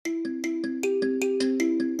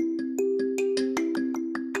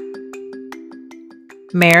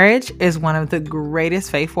Marriage is one of the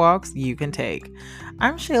greatest faith walks you can take.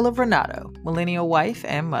 I'm Shayla Vernado, millennial wife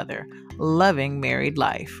and mother, loving married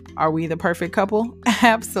life. Are we the perfect couple?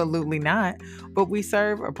 Absolutely not, but we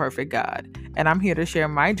serve a perfect God, and I'm here to share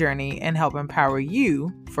my journey and help empower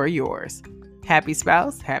you for yours. Happy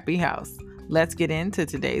spouse, happy house. Let's get into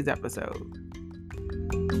today's episode.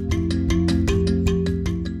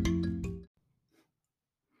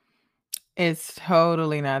 It's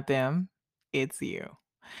totally not them, it's you.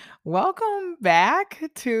 Welcome back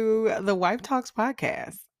to the Wife Talks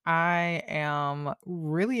podcast. I am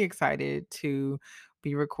really excited to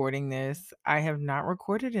be recording this. I have not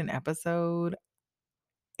recorded an episode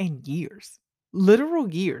in years, literal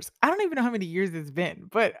years. I don't even know how many years it's been,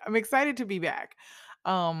 but I'm excited to be back.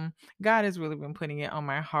 God has really been putting it on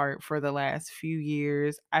my heart for the last few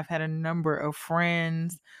years. I've had a number of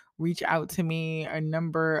friends reach out to me, a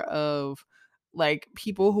number of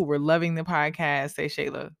people who were loving the podcast say,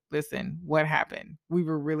 Shayla, listen, what happened? We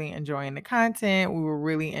were really enjoying the content. We were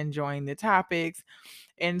really enjoying the topics.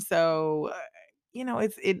 And so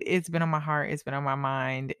it's been on my heart, it's been on my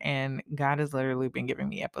mind, and God has literally been giving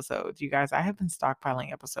me episodes. You guys, I have been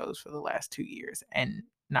stockpiling episodes for the last 2 years and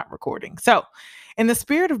not recording. So, in the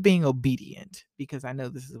spirit of being obedient, because I know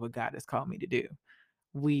this is what God has called me to do,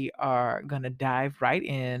 we are going to dive right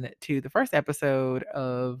in to the first episode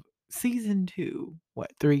of season 2.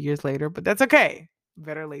 3 years later, but that's okay.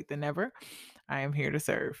 Better late than never. I am here to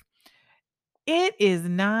serve. It is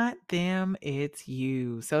not them, it's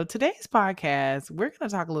you. So today's podcast, we're going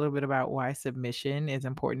to talk a little bit about why submission is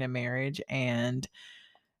important in marriage and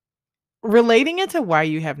relating it to why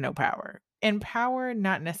you have no power. And power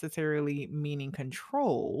not necessarily meaning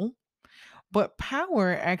control, but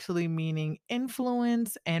power actually meaning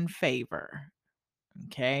influence and favor.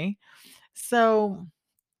 Okay. So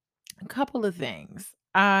a couple of things.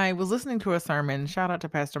 I was listening to a sermon. Shout out to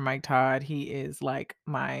Pastor Mike Todd. He is like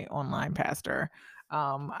my online pastor.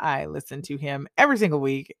 I listen to him every single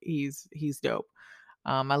week. He's dope.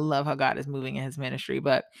 I love how God is moving in his ministry.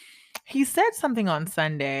 But he said something on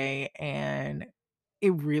Sunday and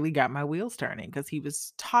it really got my wheels turning because he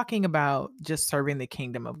was talking about just serving the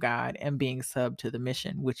kingdom of God and being sub to the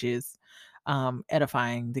mission, which is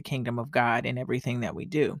edifying the kingdom of God in everything that we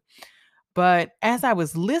do. But as I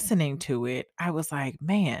was listening to it, I was like,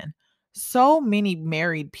 man, so many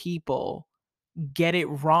married people get it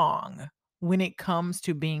wrong when it comes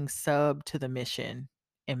to being sub to the mission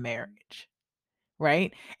in marriage,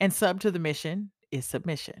 right? And sub to the mission is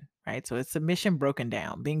submission, right? So it's submission broken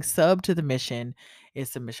down. Being sub to the mission is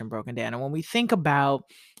submission broken down. And when we think about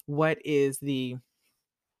what is the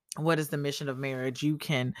mission of marriage, you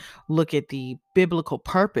can look at the biblical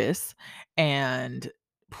purpose and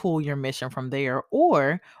pull your mission from there.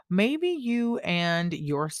 Or maybe you and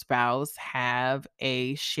your spouse have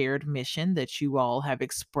a shared mission that you all have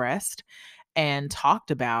expressed and talked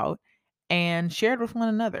about and shared with one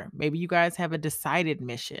another. Maybe you guys have a decided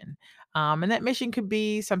mission. And that mission could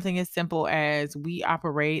be something as simple as we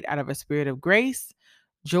operate out of a spirit of grace,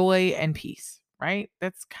 joy, and peace, right?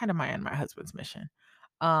 That's kind of my and my husband's mission.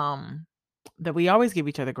 um that we always give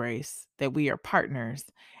each other grace, that we are partners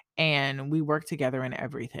and we work together in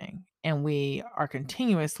everything, and we are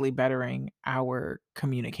continuously bettering our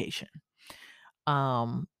communication.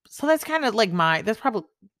 So that's kind of like that's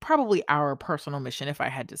probably our personal mission if I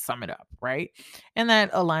had to sum it up, right? And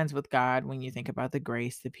that aligns with God when you think about the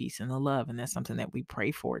grace, the peace, and the love, and that's something that we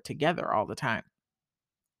pray for together all the time.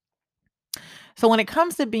 So when it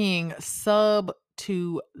comes to being sub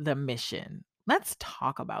to the mission, let's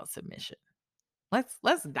talk about submission.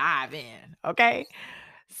 Let's dive in, okay?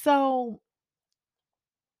 So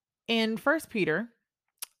in First Peter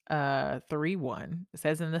 3:1, it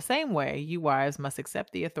says, in the same way, you wives must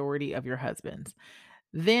accept the authority of your husbands.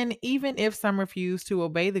 Then, even if some refuse to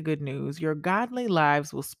obey the good news, your godly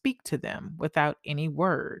lives will speak to them without any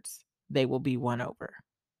words. They will be won over.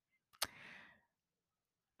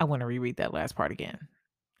 I want to reread that last part again.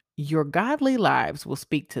 Your godly lives will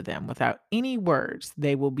speak to them without any words.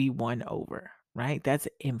 They will be won over, right? That's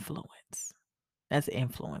influence. That's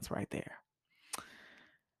influence right there.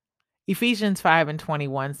 Ephesians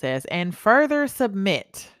 5:21 says, and further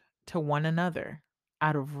submit to one another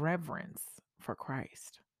out of reverence for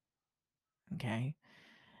Christ. Okay.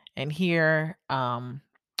 And here,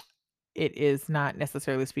 it is not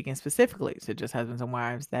necessarily speaking specifically to just husbands and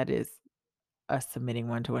wives. That is us submitting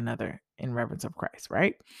one to another in reverence of Christ,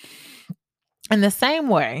 right? In the same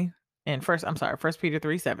way, First Peter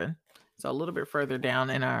 3:7. So a little bit further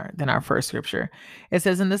down in our first scripture, it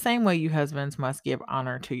says, in the same way, you husbands must give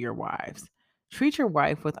honor to your wives. Treat your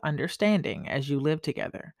wife with understanding as you live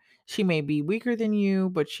together. She may be weaker than you,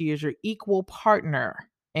 but she is your equal partner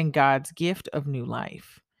in God's gift of new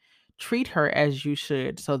life. Treat her as you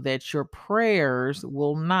should so that your prayers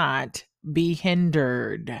will not be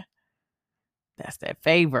hindered. That's that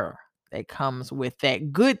favor that comes with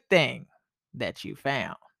that good thing that you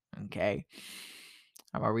found. Okay.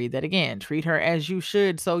 I'm going to read that again. Treat her as you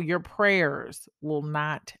should so your prayers will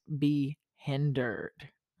not be hindered.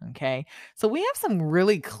 Okay. So we have some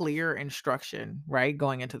really clear instruction, right?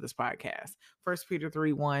 Going into this podcast. First Peter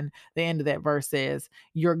 3:1, the end of that verse says,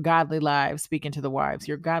 your godly lives, speaking to the wives,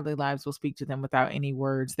 your godly lives will speak to them without any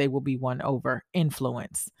words. They will be won over,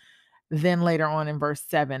 influence. Then later on in verse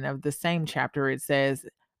 7 of the same chapter, it says,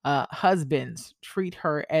 husbands, treat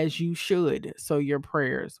her as you should, so your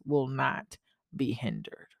prayers will not be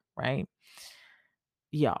hindered, right?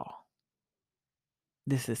 Y'all,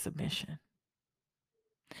 this is submission.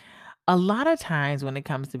 A lot of times when it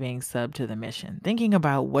comes to being sub to the mission, thinking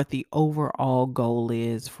about what the overall goal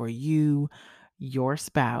is for you, your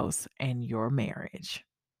spouse, and your marriage,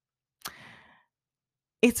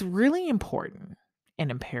 it's really important and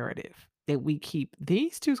imperative that we keep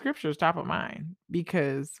these two scriptures top of mind,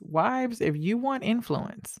 because wives, if you want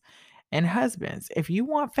influence, and husbands, if you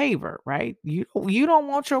want favor, right? You don't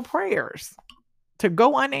want your prayers to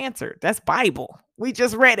go unanswered. That's Bible. We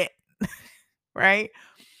just read it, right?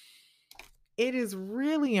 It is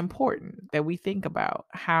really important that we think about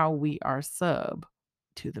how we are sub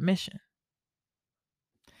to the mission.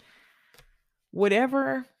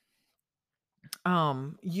 Whatever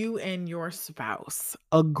you and your spouse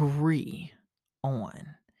agree on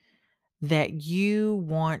that you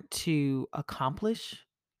want to accomplish,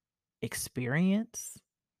 experience,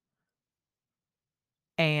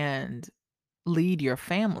 and lead your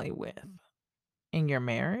family with in your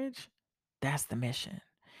marriage, that's the mission.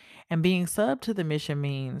 And being sub to the mission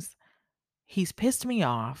means he's pissed me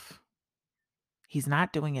off. He's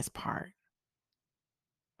not doing his part.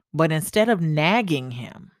 But instead of nagging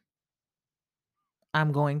him,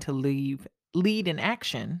 I'm going to lead in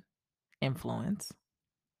action, influence,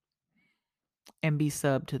 and be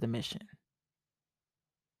sub to the mission.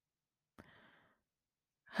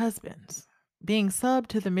 Husbands, being sub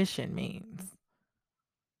to the mission means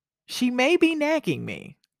she may be nagging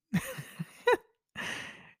me.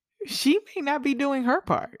 She may not be doing her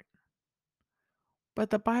part.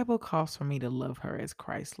 But the Bible calls for me to love her as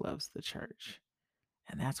Christ loves the church.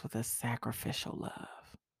 And that's with a sacrificial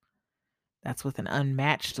love. That's with an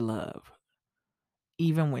unmatched love.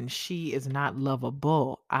 Even when she is not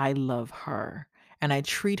lovable, I love her. And I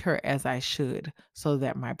treat her as I should so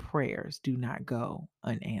that my prayers do not go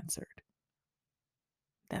unanswered.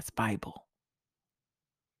 That's Bible.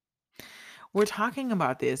 We're talking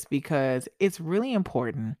about this because it's really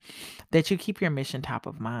important that you keep your mission top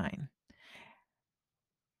of mind.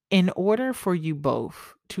 In order for you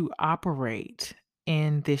both to operate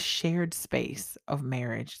in this shared space of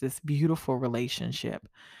marriage, this beautiful relationship,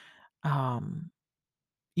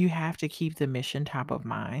 you have to keep the mission top of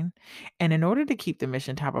mind. And in order to keep the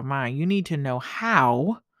mission top of mind, you need to know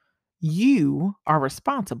how you are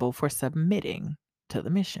responsible for submitting to the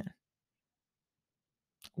mission.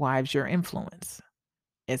 Wives, your influence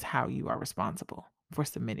is how you are responsible for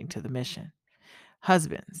submitting to the mission.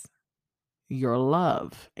 Husbands, your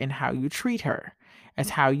love and how you treat her is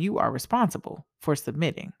how you are responsible for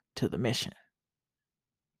submitting to the mission.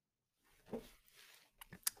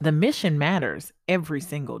 The mission matters every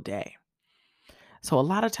single day. So a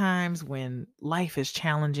lot of times when life is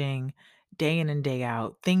challenging, day in and day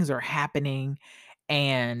out, things are happening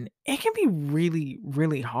and it can be really,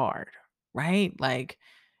 really hard, right? Like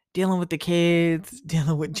dealing with the kids,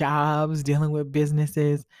 dealing with jobs, dealing with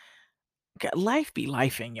businesses. Life be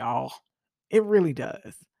lifing, y'all. It really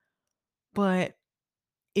does. But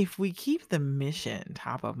if we keep the mission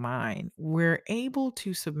top of mind, we're able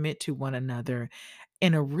to submit to one another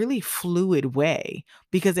in a really fluid way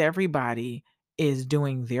because everybody is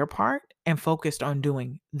doing their part and focused on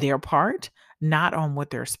doing their part, not on what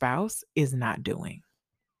their spouse is not doing.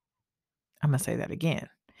 I'm going to say that again.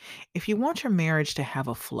 If you want your marriage to have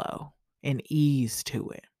a flow and ease to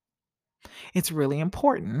it, it's really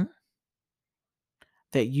important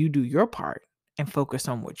that you do your part and focus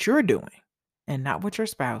on what you're doing and not what your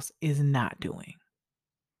spouse is not doing.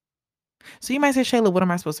 So you might say, Shayla, what am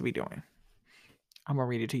I supposed to be doing? I'm going to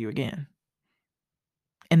read it to you again.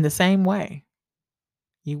 In the same way,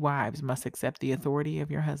 you wives must accept the authority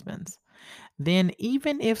of your husbands. Then,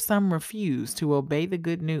 even if some refuse to obey the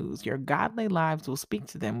good news, your godly lives will speak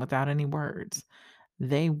to them without any words.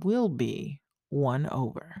 They will be won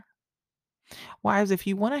over. Wives, if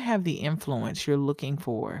you want to have the influence you're looking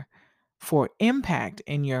for for impact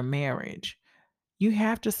in your marriage, you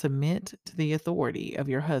have to submit to the authority of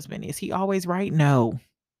your husband. Is he always right? No.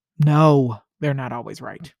 No, they're not always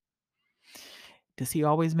right. Does he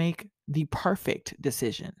always make the perfect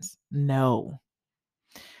decisions? No.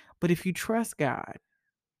 But if you trust God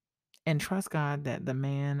and trust God that the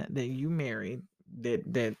man that you married,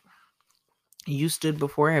 that you stood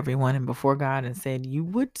before everyone and before God and said you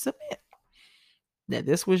would submit, that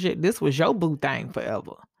this was your boo thing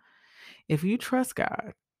forever. If you trust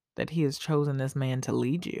God that he has chosen this man to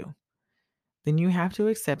lead you, then you have to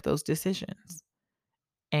accept those decisions.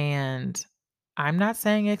 And I'm not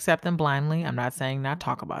saying accept them blindly. I'm not saying not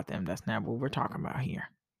talk about them. That's not what we're talking about here.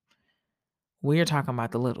 We are talking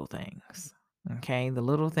about the little things. Okay? The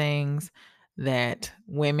little things that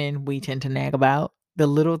women we tend to nag about, the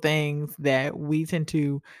little things that we tend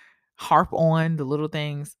to harp on, the little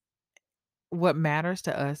things. What matters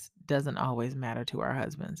to us doesn't always matter to our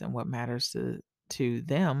husbands, and what matters to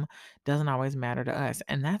them doesn't always matter to us,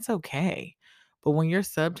 and that's okay. But when you're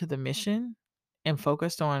sub to the mission and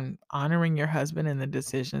focused on honoring your husband and the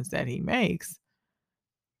decisions that he makes,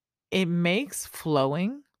 it makes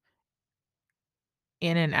flowing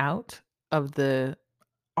in and out of the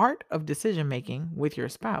art of decision making with your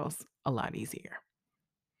spouse a lot easier.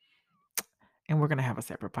 And we're going to have a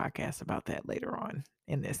separate podcast about that later on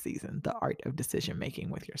in this season, the art of decision making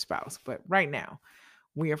with your spouse. But right now,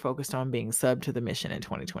 we are focused on being sub to the mission in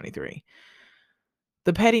 2023.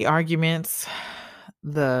 The petty arguments,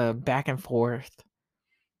 the back and forth,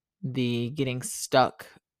 the getting stuck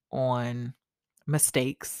on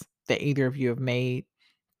mistakes that either of you have made,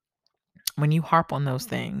 when you harp on those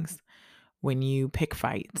things, when you pick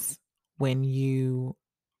fights, when you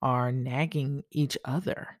are nagging each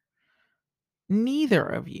other, neither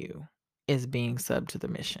of you is being sub to the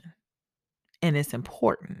mission. And it's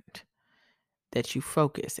important that you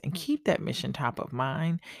focus and keep that mission top of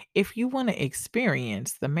mind if you want to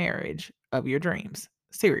experience the marriage of your dreams.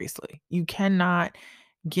 Seriously, you cannot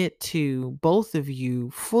get to both of you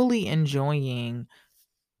fully enjoying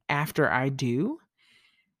after I do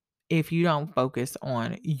if you don't focus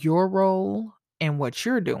on your role and what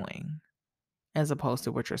you're doing as opposed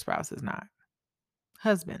to what your spouse is not.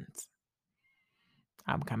 Husbands,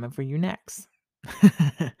 I'm coming for you next.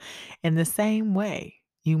 In the same way,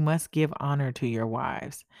 you must give honor to your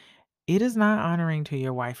wives. It is not honoring to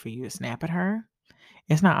your wife for you to snap at her.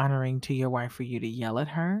 It's not honoring to your wife for you to yell at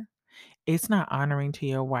her. It's not honoring to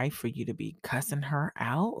your wife for you to be cussing her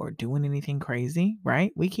out or doing anything crazy,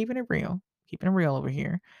 right? We keeping it real over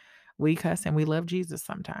here. We cuss and we love Jesus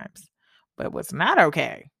sometimes. But what's not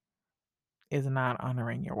okay is not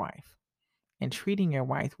honoring your wife and treating your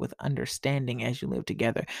wife with understanding as you live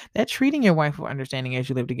together. That treating your wife with understanding as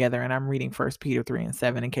you live together, and I'm reading 1 Peter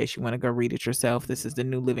 3:7 in case you want to go read it yourself. This is the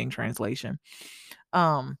New Living Translation.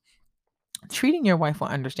 Treating your wife with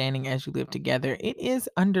understanding as you live together, it is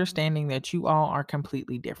understanding that you all are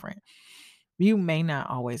completely different. You may not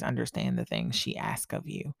always understand the things she asks of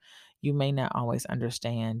you. You may not always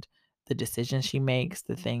understand the decisions she makes,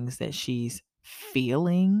 the things that she's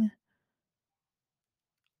feeling.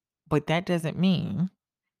 But that doesn't mean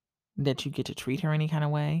that you get to treat her any kind of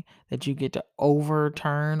way, that you get to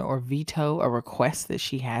overturn or veto a request that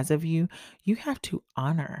she has of you. You have to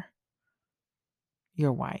honor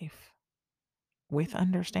your wife with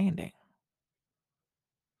understanding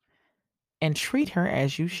and treat her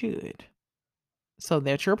as you should so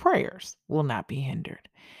that your prayers will not be hindered.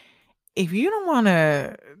 If you don't want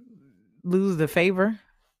to lose the favor,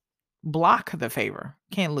 block the favor.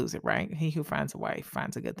 Can't lose it, right? He who finds a wife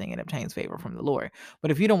finds a good thing and obtains favor from the Lord.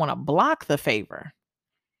 But if you don't want to block the favor,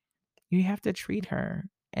 you have to treat her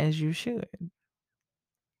as you should.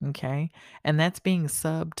 Okay. And that's being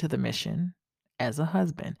sub to the mission as a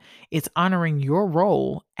husband. It's honoring your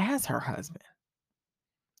role as her husband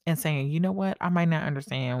and saying, you know what? I might not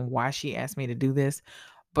understand why she asked me to do this,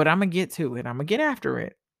 but I'm going to get to it. I'm going to get after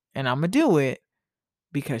it and I'm going to do it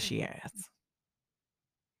because she asked.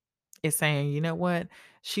 It's saying, you know what?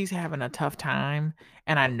 She's having a tough time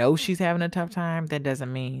and I know she's having a tough time. That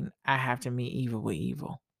doesn't mean I have to meet evil with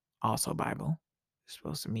evil. Also, Bible. You're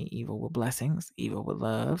supposed to meet evil with blessings, evil with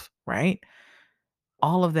love, right?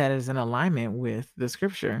 All of that is in alignment with the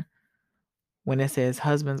scripture when it says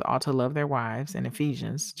husbands ought to love their wives in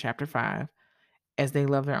Ephesians chapter 5 as they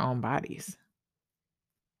love their own bodies.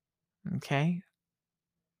 Okay.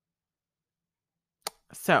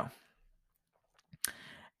 So,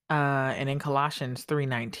 and in Colossians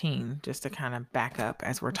 3:19, just to kind of back up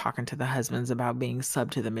as we're talking to the husbands about being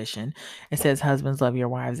sub to the mission, it says, husbands, love your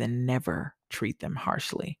wives and never treat them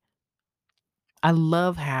harshly. I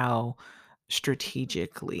love how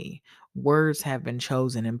strategically Words have been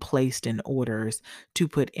chosen and placed in orders to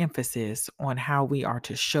put emphasis on how we are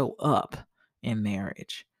to show up in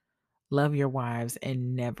marriage. Love your wives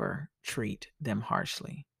and never treat them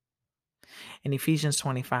harshly. In Ephesians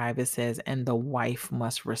 25, it says, and the wife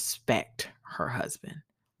must respect her husband.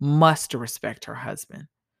 Must respect her husband.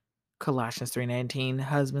 Colossians 3:19,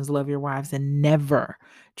 husbands, love your wives and never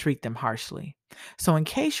treat them harshly. So in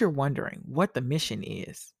case you're wondering what the mission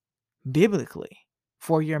is biblically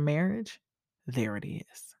for your marriage, there it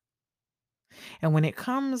is. And when it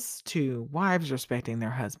comes to wives respecting their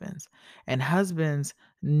husbands and husbands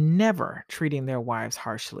never treating their wives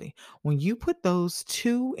harshly, when you put those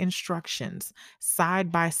two instructions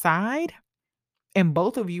side by side and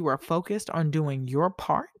both of you are focused on doing your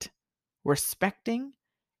part, respecting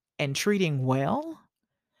and treating well,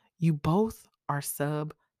 you both are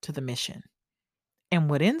sub to the mission. And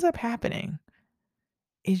what ends up happening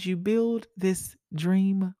is you build this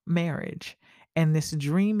dream marriage and this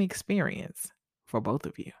dream experience for both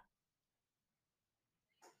of you.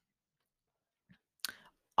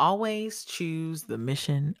 Always choose the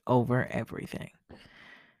mission over everything.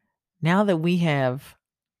 Now that we have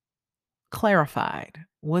clarified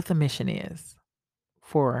what the mission is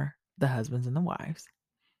for the husbands and the wives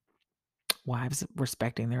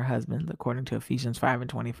respecting their husbands according to Ephesians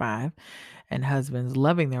 5:25, and husbands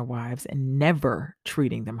loving their wives and never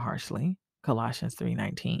treating them harshly, Colossians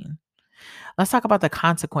 3:19. Let's talk about the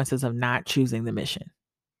consequences of not choosing the mission.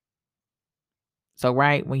 So,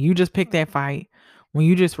 right, when you just pick that fight, when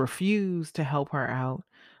you just refuse to help her out,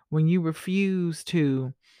 when you refuse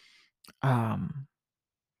to um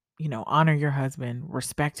honor your husband,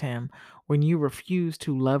 respect him, when you refuse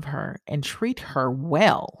to love her and treat her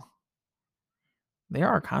well, there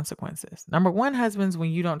are consequences. Number one, husbands,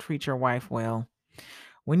 when you don't treat your wife well,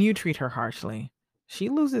 when you treat her harshly, she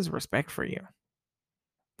loses respect for you.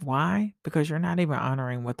 Why? Because you're not even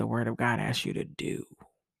honoring what the word of God asks you to do.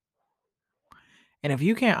 And if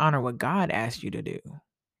you can't honor what God asked you to do,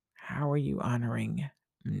 how are you honoring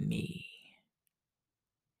me?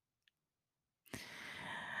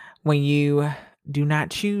 When you do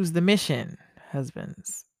not choose the mission,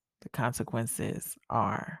 husbands, the consequences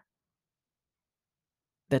are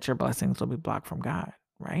that your blessings will be blocked from God,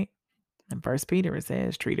 right? In 1 Peter, it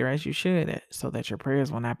says, treat her as you should, so that your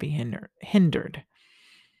prayers will not be hindered.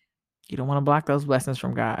 You don't want to block those blessings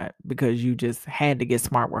from God because you just had to get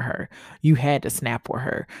smart with her. You had to snap with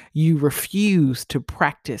her. You refused to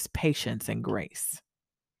practice patience and grace.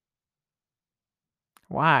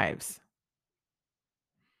 Wives,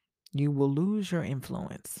 you will lose your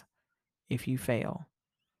influence if you fail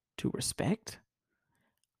to respect,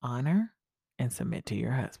 honor, and submit to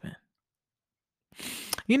your husband.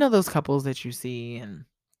 You know those couples that you see and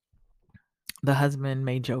the husband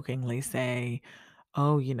may jokingly say,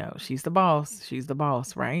 oh, she's the boss. She's the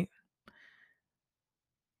boss, right?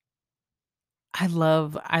 I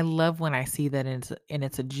love when I see that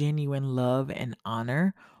it's a genuine love and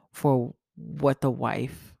honor for what the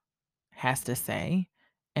wife has to say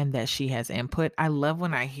and that she has input. I love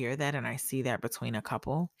when I hear that and I see that between a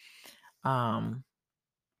couple.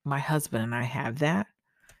 My husband and I have that.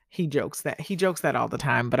 He jokes that all the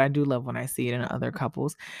time, but I do love when I see it in other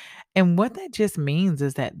couples. And what that just means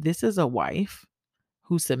is that this is a wife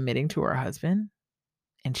who's submitting to her husband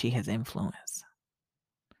and she has influence.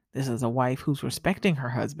 This is a wife who's respecting her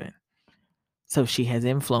husband, so she has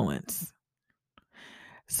influence.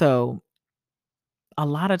 So a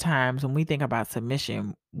lot of times when we think about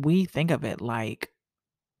submission, we think of it like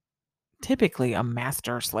typically a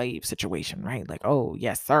master slave situation, right? Like, oh,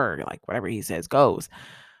 yes, sir. Like whatever he says goes.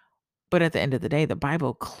 But at the end of the day, the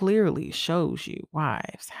Bible clearly shows you,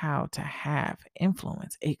 wives, how to have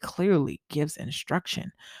influence. It clearly gives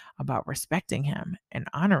instruction about respecting him and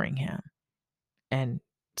honoring him and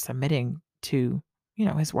submitting to,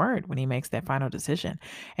 his word when he makes that final decision.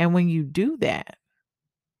 And when you do that,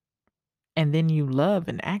 and then you love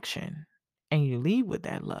in action and you lead with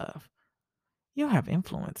that love, you'll have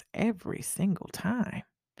influence every single time.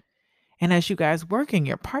 And as you guys work in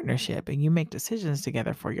your partnership and you make decisions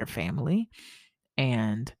together for your family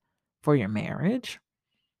and for your marriage,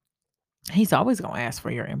 he's always going to ask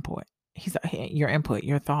for your input.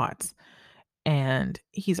 Your thoughts. And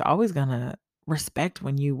he's always going to respect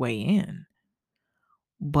when you weigh in.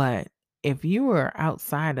 But if you are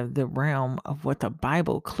outside of the realm of what the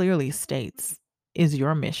Bible clearly states is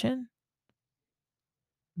your mission,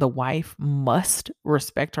 the wife must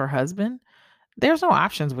respect her husband. There's no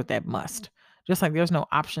options with that must. Just like there's no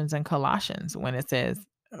options in Colossians when it says,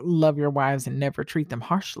 love your wives and never treat them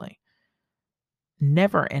harshly.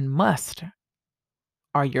 Never and must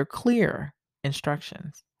are your clear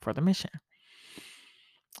instructions for the mission.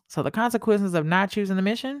 So the consequences of not choosing the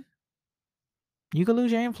mission, you could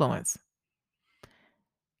lose your influence.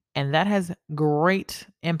 And that has great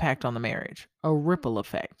impact on the marriage, a ripple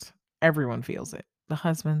effect. Everyone feels it. The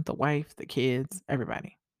husband, the wife, the kids,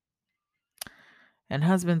 everybody. And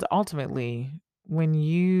husbands, ultimately, when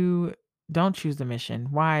you don't choose the mission,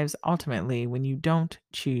 wives, ultimately, when you don't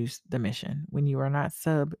choose the mission, when you are not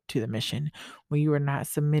sub to the mission, when you are not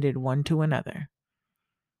submitted one to another,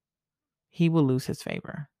 he will lose his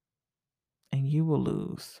favor and you will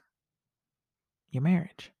lose your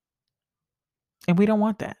marriage. And we don't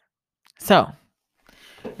want that. So,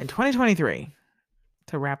 in 2023,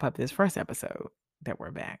 to wrap up this first episode that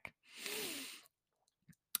we're back,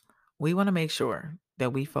 we want to make sure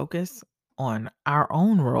that we focus on our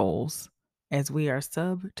own roles as we are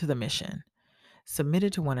sub to the mission,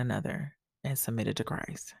 submitted to one another, and submitted to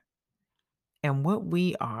Christ, and what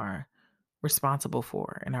we are responsible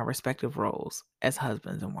for in our respective roles as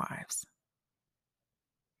husbands and wives.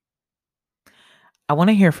 I want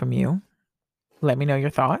to hear from you. Let me know your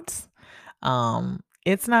thoughts.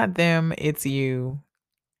 It's not them, it's you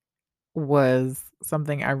was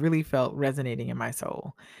something I really felt resonating in my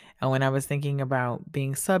soul. And when I was thinking about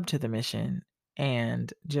being sub to the mission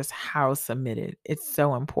and just how submitted, it's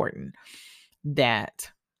so important that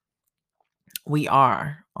we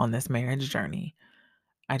are on this marriage journey.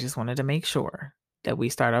 I just wanted to make sure that we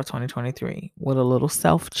start out 2023 with a little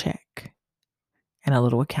self-check and a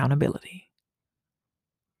little accountability.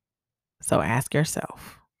 So ask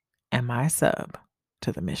yourself, am I sub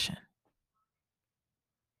to the mission?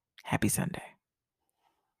 Happy Sunday.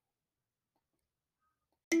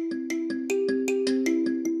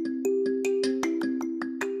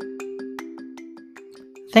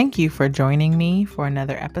 Thank you for joining me for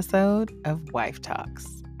another episode of Wife Talks.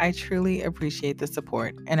 I truly appreciate the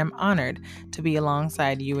support and am honored to be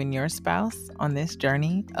alongside you and your spouse on this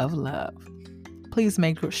journey of love. Please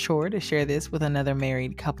make sure to share this with another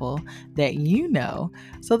married couple that you know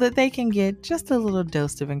so that they can get just a little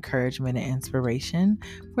dose of encouragement and inspiration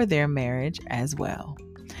for their marriage as well.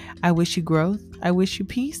 I wish you growth, I wish you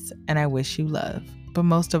peace, and I wish you love. But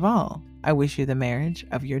most of all, I wish you the marriage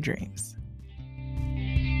of your dreams.